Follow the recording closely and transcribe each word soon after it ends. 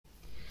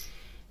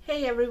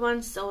Hey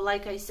everyone, so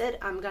like I said,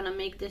 I'm gonna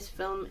make this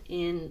film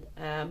in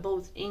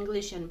both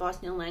English and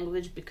Bosnian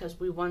language because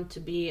we want to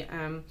be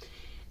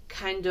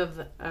kind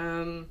of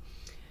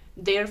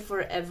there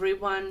for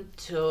everyone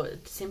to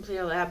simply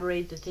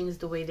elaborate the things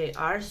the way they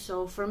are.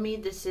 So for me,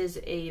 this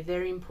is a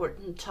very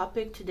important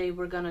topic. Today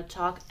we're gonna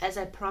talk, as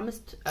I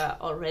promised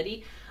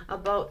already,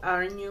 about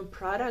our new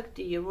product,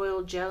 the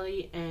Royal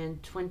Jelly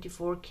and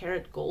 24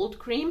 karat gold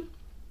cream.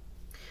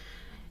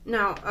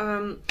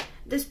 Now,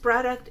 this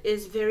product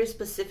is very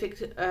specific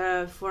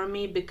for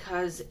me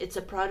because it's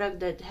a product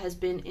that has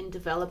been in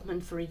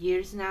development for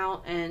years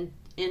now, and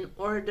in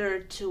order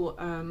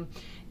to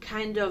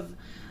kind of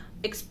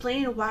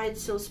explain why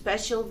it's so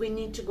special, we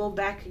need to go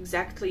back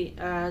exactly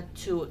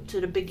to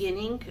the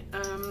beginning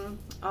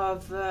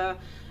of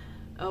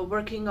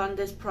working on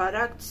this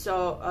product.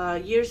 So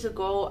years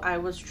ago I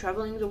was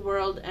traveling the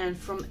world, and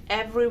from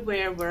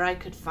everywhere where I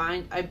could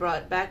find, I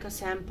brought back a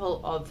sample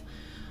of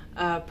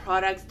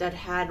products that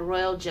had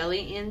royal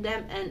jelly in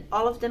them, and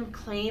all of them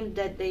claimed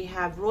that they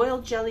have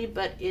royal jelly,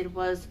 but it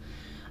was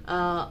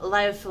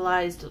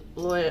lyophilized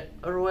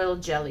royal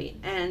jelly.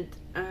 And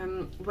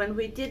when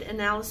we did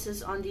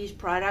analysis on these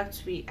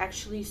products, we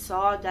actually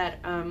saw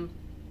that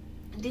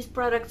these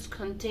products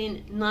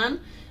contain none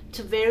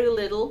to very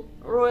little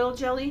royal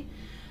jelly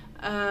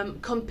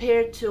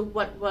compared to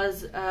what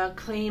was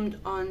claimed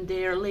on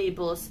their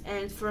labels.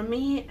 And for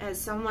me, as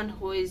someone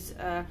who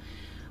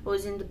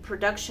was in the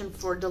production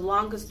for the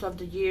longest of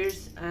the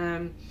years,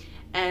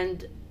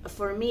 and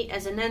for me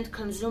as an end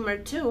consumer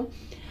too,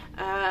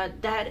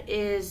 that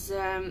is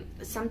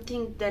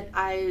something that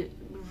I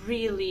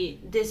really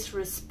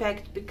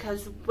disrespect,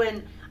 because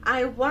when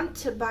I want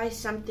to buy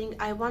something,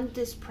 I want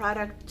this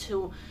product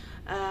to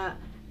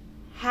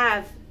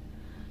have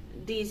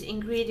these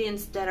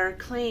ingredients that are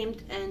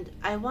claimed, and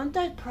I want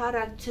that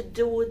product to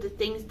do the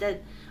things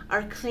that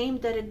are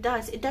claimed that it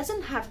does. It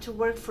doesn't have to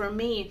work for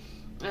me,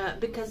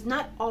 because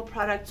not all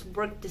products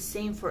work the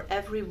same for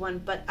everyone,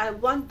 but I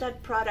want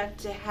that product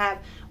to have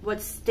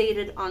what's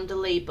stated on the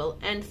label.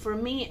 And for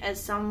me, as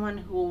someone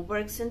who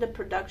works in the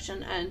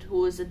production and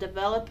who is a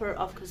developer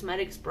of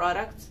cosmetics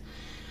products,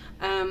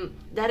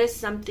 that is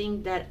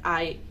something that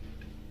I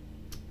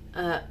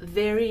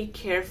very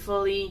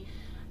carefully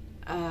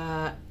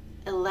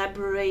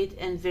elaborate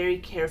and very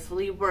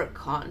carefully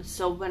work on.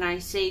 So when I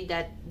say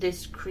that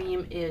this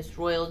cream is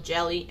royal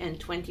jelly and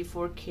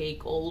 24K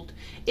gold,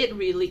 it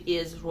really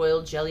is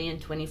royal jelly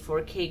and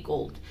 24K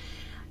gold.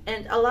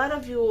 And a lot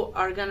of you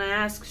are gonna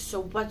ask,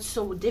 so what's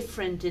so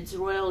different? It's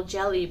royal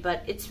jelly,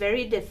 but it's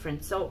very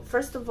different. So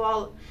first of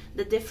all,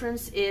 the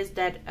difference is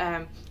that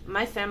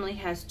my family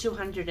has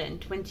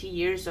 220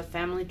 years of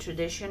family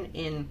tradition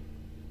in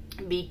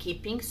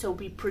beekeeping, so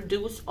we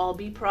produce all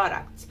bee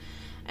products.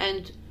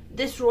 And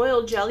this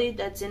royal jelly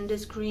that's in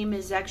this cream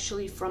is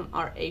actually from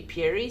our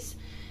apiaries,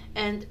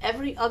 and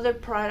every other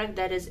product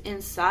that is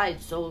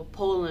inside, so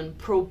pollen,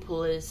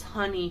 propolis,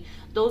 honey,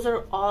 those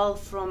are all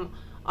from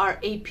our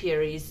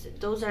apiaries.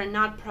 Those are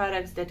not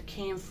products that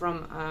came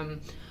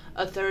from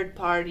a third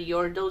party,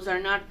 or those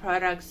are not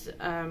products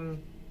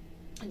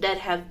that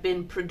have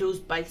been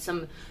produced by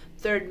some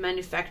third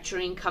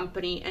manufacturing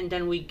company and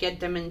then we get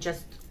them and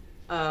just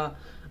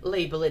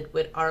label it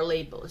with our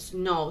labels.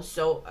 No.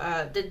 So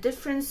the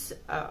difference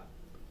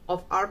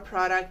of our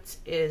products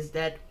is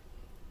that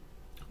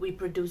we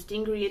produce the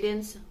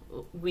ingredients,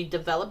 we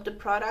develop the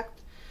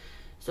product.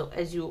 So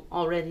as you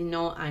already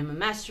know, I'm a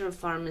master of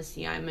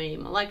pharmacy, I'm a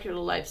molecular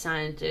life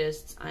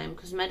scientist, I'm a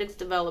cosmetics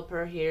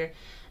developer here,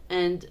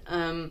 and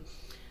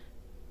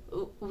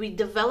we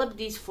develop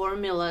these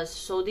formulas.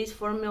 So these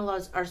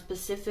formulas are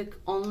specific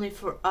only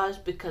for us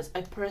because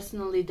I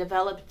personally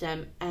developed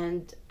them,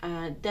 and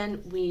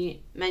then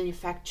we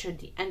manufacture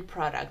the end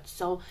product.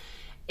 So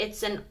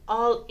it's an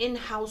all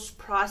in-house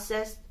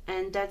process,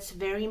 and that's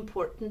very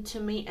important to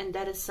me, and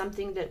that is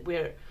something that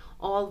we're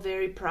all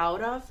very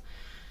proud of.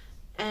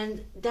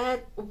 And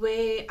that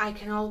way I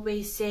can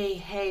always say,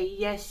 hey,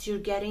 yes, you're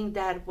getting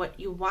that what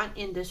you want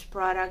in this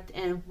product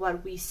and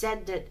what we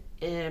said that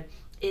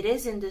it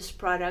is in this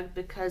product,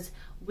 because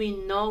we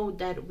know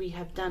that we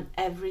have done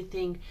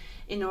everything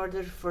in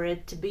order for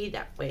it to be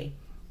that way.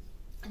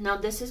 Now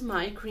this is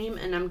my cream,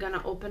 and I'm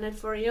gonna open it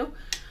for you.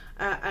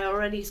 I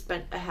already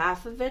spent a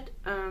half of it,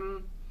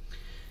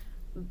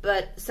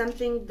 but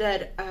something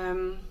that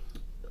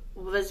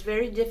was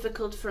very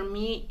difficult for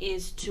me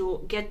is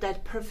to get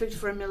that perfect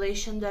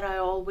formulation that I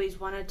always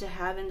wanted to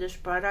have in this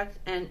product,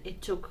 and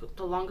it took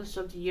the longest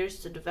of the years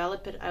to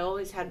develop it. I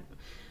always had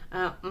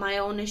my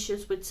own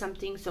issues with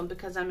something, so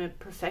because I'm a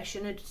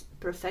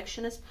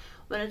perfectionist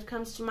when it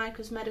comes to my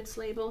cosmetics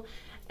label,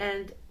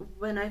 and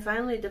when I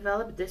finally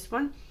developed this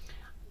one,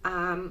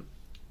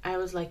 I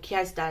was like,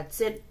 yes, that's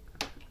it.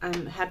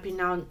 I'm happy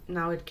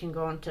now it can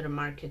go onto the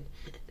market.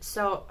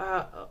 So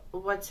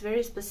what's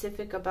very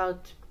specific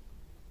about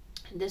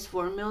this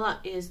formula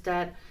is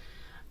that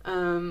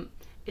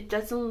it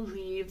doesn't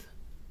leave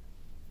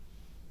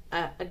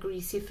a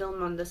greasy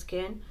film on the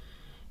skin.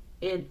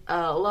 It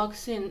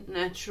locks in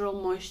natural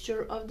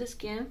moisture of the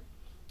skin.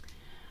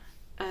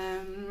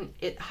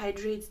 it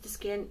hydrates the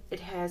skin, it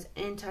has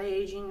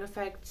anti-aging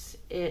effects,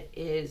 it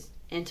is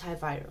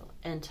antiviral,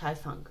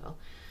 antifungal.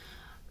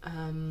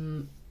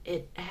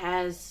 It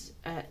has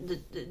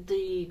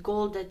the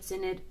gold that's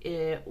in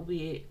it,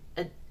 we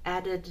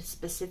added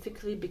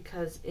specifically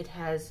because it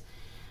has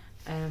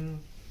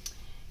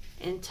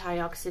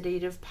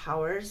antioxidative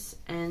powers,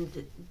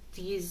 and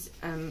these,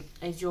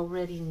 as you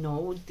already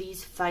know,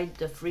 these fight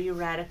the free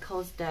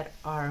radicals that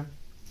are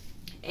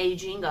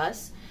aging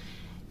us.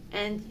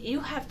 And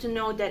you have to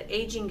know that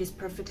aging is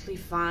perfectly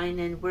fine,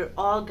 and we're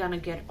all gonna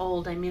get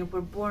old. I mean,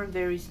 we're born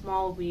very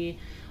small, we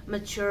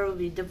mature,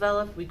 we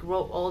develop, we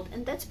grow old,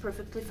 and that's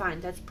perfectly fine.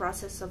 That's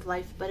process of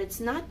life. But it's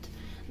not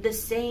the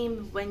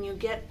same when you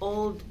get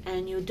old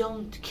and you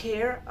don't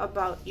care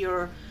about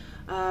your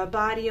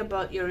body,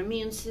 about your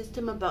immune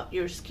system, about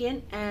your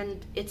skin.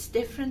 And it's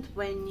different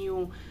when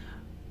you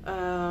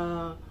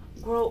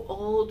grow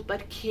old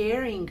but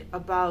caring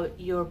about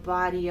your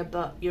body,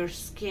 about your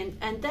skin.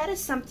 And that is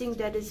something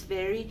that is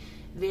very,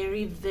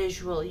 very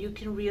visual. You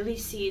can really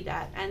see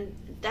that, and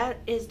that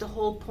is the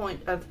whole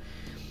point of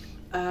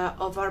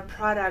our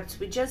products.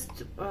 We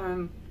just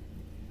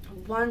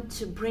want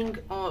to bring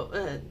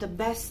the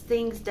best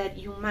things that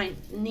you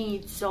might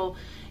need, so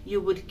you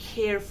would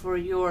care for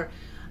your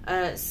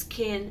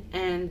skin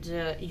and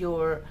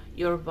your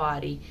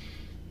body.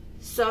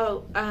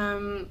 So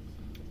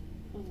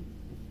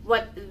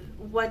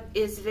what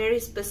is very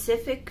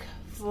specific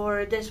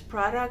for this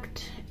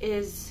product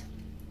is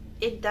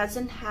it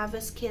doesn't have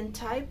a skin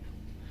type,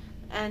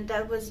 and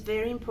that was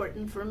very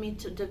important for me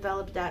to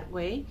develop that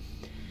way.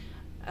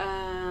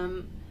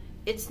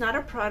 It's not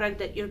a product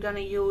that you're gonna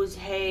use,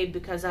 hey,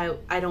 because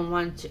I don't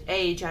want to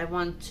age, I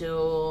want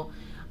to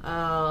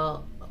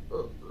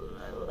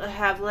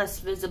have less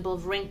visible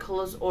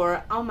wrinkles,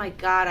 or oh my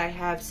god, I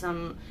have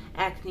some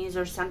acne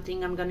or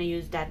something, I'm gonna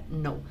use that.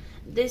 No,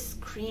 this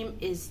cream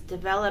is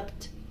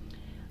developed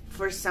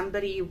for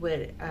somebody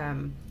with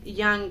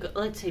young,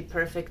 let's say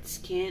perfect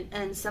skin,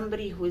 and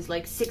somebody who is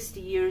like 60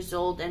 years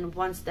old and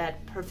wants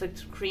that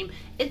perfect cream.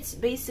 It's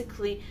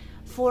basically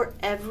for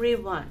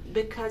everyone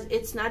because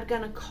it's not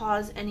gonna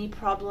cause any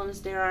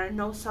problems. There are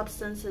no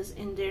substances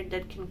in there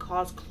that can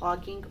cause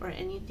clogging or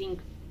anything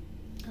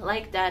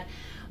like that,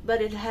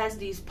 but it has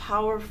these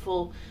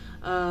powerful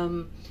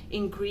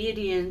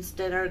ingredients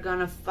that are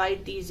gonna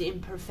fight these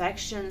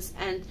imperfections.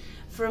 And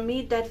for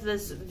me, that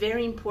was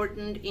very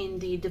important in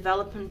the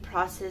development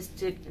process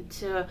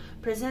to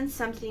present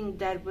something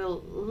that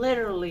will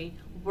literally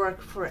work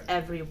for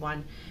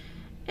everyone.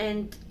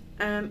 And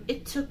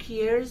it took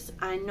years,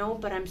 I know,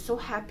 but I'm so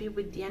happy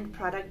with the end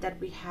product that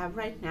we have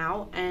right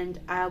now, and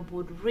I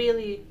would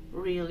really,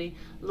 really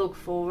look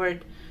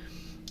forward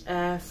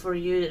for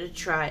you to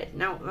try it.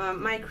 Now,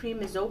 my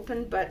cream is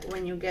open, but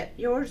when you get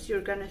yours,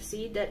 you're gonna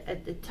see that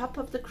at the top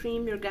of the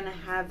cream, you're gonna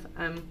have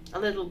a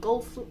little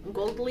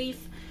gold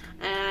leaf,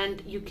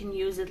 and you can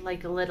use it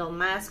like a little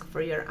mask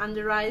for your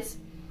under eyes.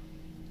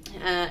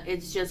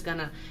 It's just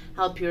gonna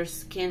help your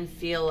skin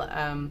feel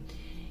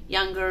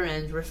younger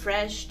and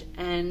refreshed.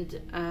 And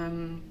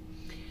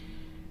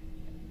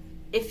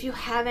if you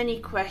have any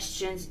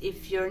questions,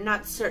 if you're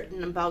not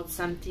certain about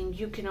something,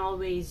 you can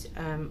always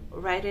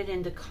write it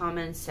in the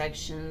comment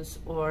sections,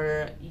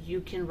 or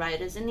you can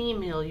write us an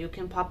email, you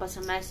can pop us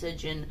a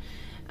message in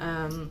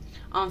on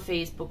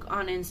Facebook,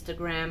 on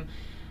Instagram.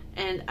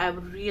 And I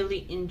would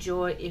really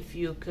enjoy if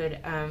you could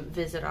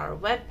visit our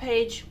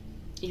webpage.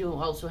 You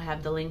also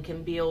have the link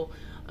in bio,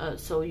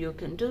 so you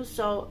can do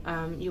so.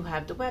 You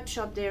have the web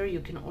shop there, you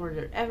can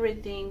order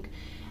everything.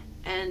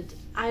 And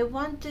I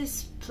want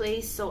this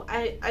place, so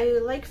I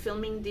like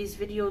filming these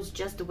videos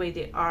just the way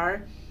they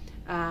are,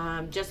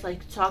 just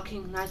like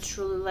talking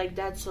naturally like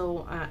that,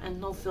 so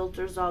and no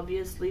filters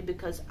obviously,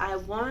 because I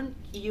want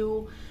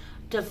you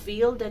to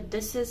feel that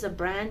this is a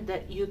brand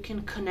that you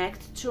can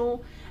connect to,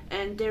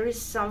 and there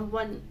is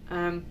someone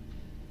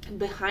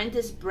behind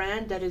this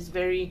brand that is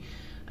very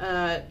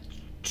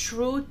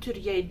true to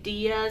the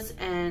ideas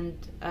and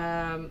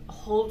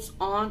holds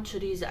on to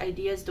these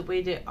ideas the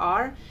way they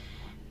are,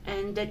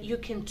 and that you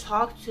can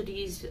talk to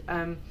these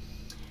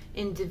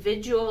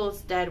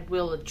individuals that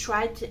will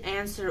try to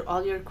answer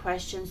all your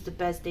questions the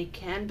best they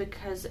can,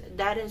 because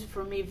that is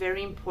for me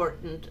very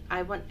important.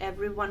 I want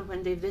everyone,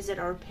 when they visit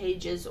our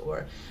pages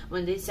or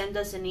when they send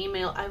us an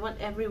email, I want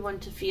everyone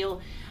to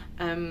feel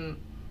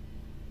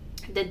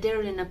that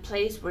they're in a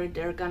place where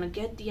they're gonna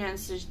get the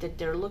answers that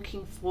they're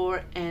looking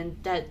for, and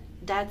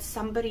that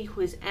somebody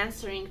who is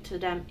answering to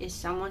them is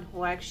someone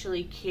who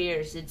actually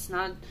cares. It's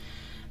not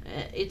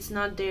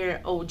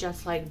there, oh,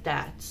 just like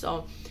that.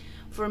 So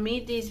for me,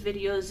 these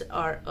videos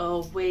are a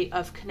way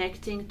of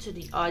connecting to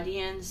the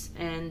audience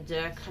and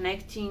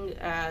connecting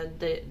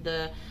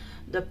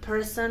the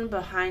person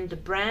behind the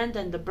brand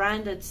and the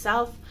brand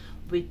itself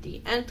with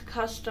the end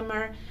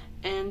customer.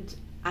 And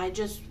I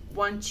just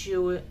want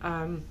you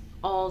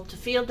all to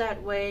feel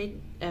that way,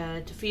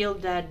 to feel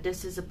that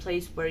this is a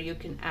place where you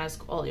can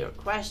ask all your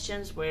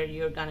questions, where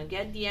you're gonna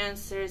get the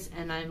answers.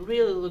 And I'm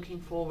really looking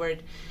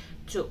forward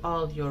to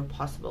all your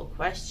possible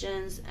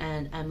questions,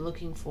 and I'm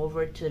looking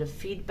forward to the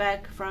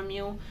feedback from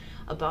you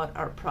about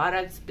our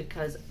products,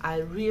 because I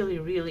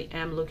really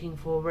am looking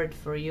forward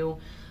for you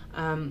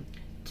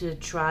to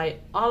try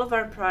all of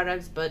our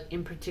products, but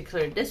in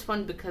particular this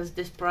one, because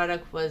this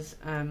product was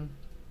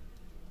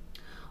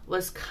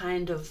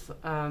kind of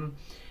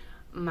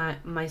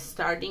my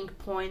starting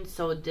point.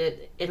 So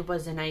that it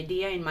was an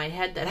idea in my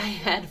head that I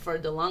had for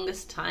the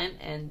longest time,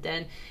 and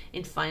then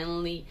it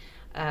finally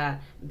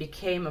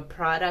became a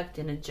product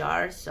in a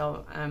jar.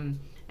 So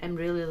I'm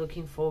really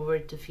looking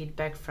forward to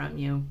feedback from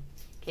you.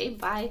 Okay,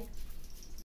 bye.